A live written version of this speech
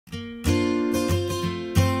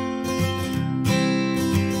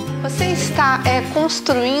está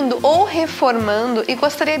construindo ou reformando e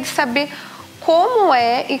gostaria de saber como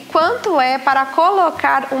é e quanto é para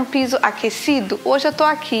colocar um piso aquecido, hoje eu estou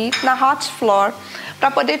aqui na Hotfloor para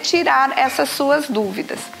poder tirar essas suas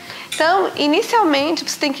dúvidas. Então, inicialmente,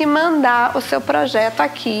 você tem que mandar o seu projeto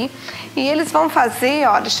aqui e eles vão fazer,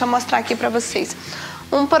 ó, deixa eu mostrar aqui para vocês,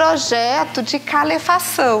 um projeto de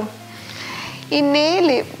calefação. E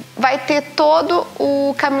nele vai ter todo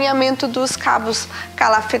o caminhamento dos cabos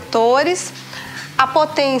calafetores, a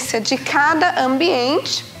potência de cada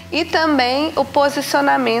ambiente e também o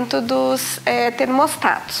posicionamento dos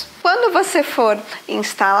termostatos. Quando você for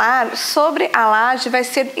instalar, sobre a laje vai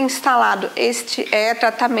ser instalado este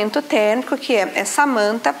tratamento térmico, que é essa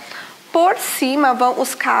manta. Por cima vão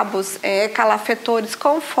os cabos calafetores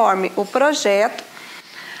conforme o projeto.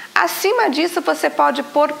 Acima disso você pode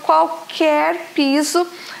pôr qualquer piso,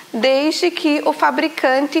 desde que o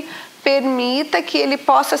fabricante permita que ele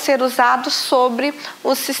possa ser usado sobre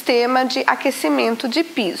o sistema de aquecimento de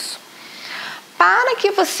piso. Para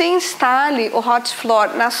que você instale o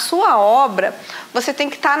Hotfloor na sua obra, você tem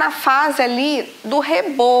que estar na fase ali do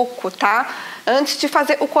reboco, tá? Antes de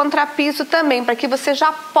fazer o contrapiso também, para que você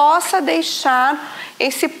já possa deixar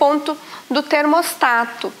esse ponto do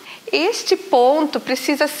termostato. Este ponto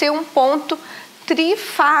precisa ser um ponto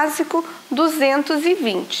trifásico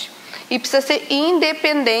 220 e precisa ser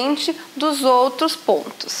independente dos outros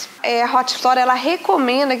pontos. A Hotfloor ela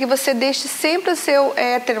recomenda que você deixe sempre o seu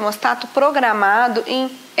termostato programado em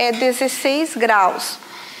 16 graus,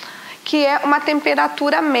 que é uma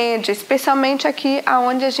temperatura média, especialmente aqui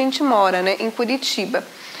onde a gente mora, né, em Curitiba.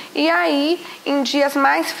 E aí, em dias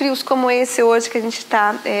mais frios como esse hoje que a gente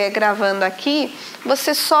está gravando aqui,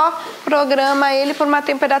 você só programa ele por uma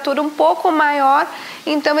temperatura um pouco maior,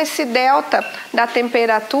 então esse delta da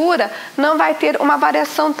temperatura não vai ter uma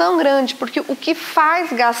variação tão grande, porque o que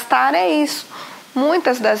faz gastar é isso.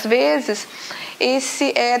 Muitas das vezes,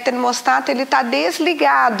 esse termostato ele está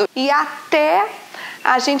desligado e até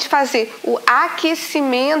a gente fazer o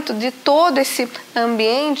aquecimento de todo esse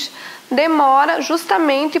ambiente demora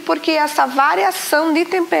justamente porque essa variação de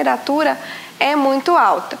temperatura é muito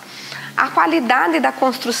alta. A qualidade da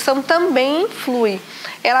construção também influi.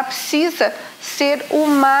 Ela precisa ser o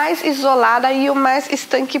mais isolada e o mais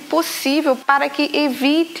estanque possível para que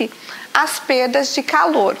evite as perdas de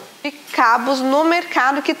calor. E cabos no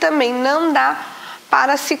mercado que também não dá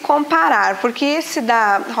para se comparar, porque esse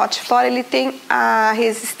da Hotfloor ele tem a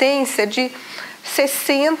resistência de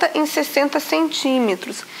 60 em 60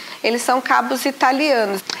 centímetros. Eles são cabos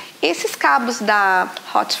italianos. Esses cabos da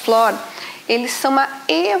Hotfloor, eles são uma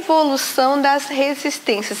evolução das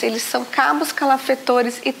resistências. Eles são cabos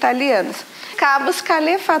calafetores italianos. Cabos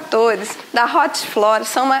calefatores da Hotfloor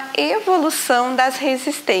são uma evolução das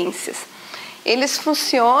resistências. Eles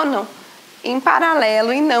funcionam em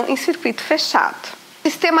paralelo e não em circuito fechado. O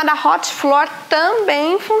sistema da Hotfloor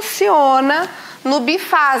também funciona no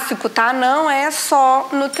bifásico, tá? Não é só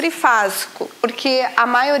no trifásico, porque a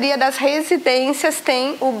maioria das residências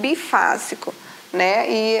tem o bifásico, né?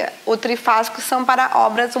 E o trifásico são para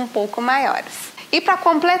obras um pouco maiores. E para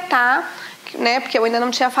completar, né? Porque eu ainda não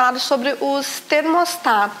tinha falado sobre os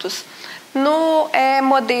termostatos. No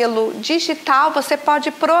modelo digital, você pode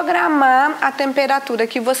programar a temperatura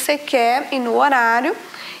que você quer e no horário.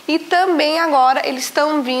 E também agora eles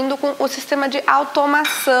estão vindo com o sistema de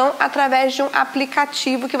automação através de um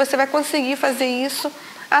aplicativo que você vai conseguir fazer isso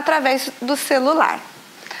através do celular.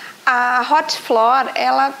 A Hotfloor,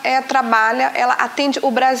 ela atende o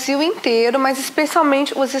Brasil inteiro, mas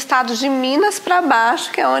especialmente os estados de Minas para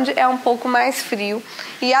baixo, que é onde é um pouco mais frio.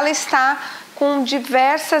 E ela está com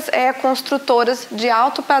diversas construtoras de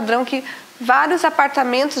alto padrão, que vários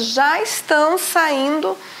apartamentos já estão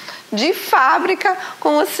saindo de fábrica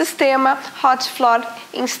com o sistema Hotfloor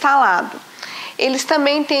instalado. Eles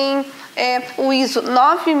também têm o ISO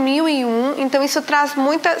 9001, então isso traz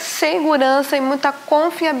muita segurança e muita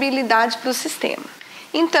confiabilidade para o sistema.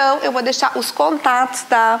 Então, eu vou deixar os contatos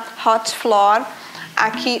da Hotfloor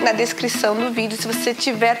aqui na descrição do vídeo, se você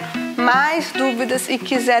tiver mais dúvidas e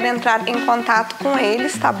quiser entrar em contato com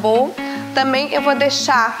eles, tá bom? Também eu vou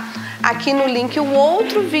deixar aqui no link o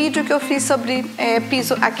outro vídeo que eu fiz sobre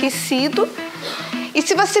piso aquecido. E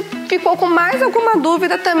se você ficou com mais alguma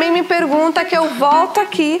dúvida, também me pergunta que eu volto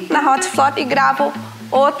aqui na Hotfloor e gravo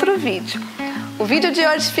outro vídeo. O vídeo de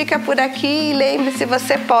hoje fica por aqui e lembre-se,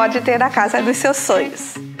 você pode ter a casa dos seus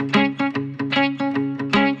sonhos.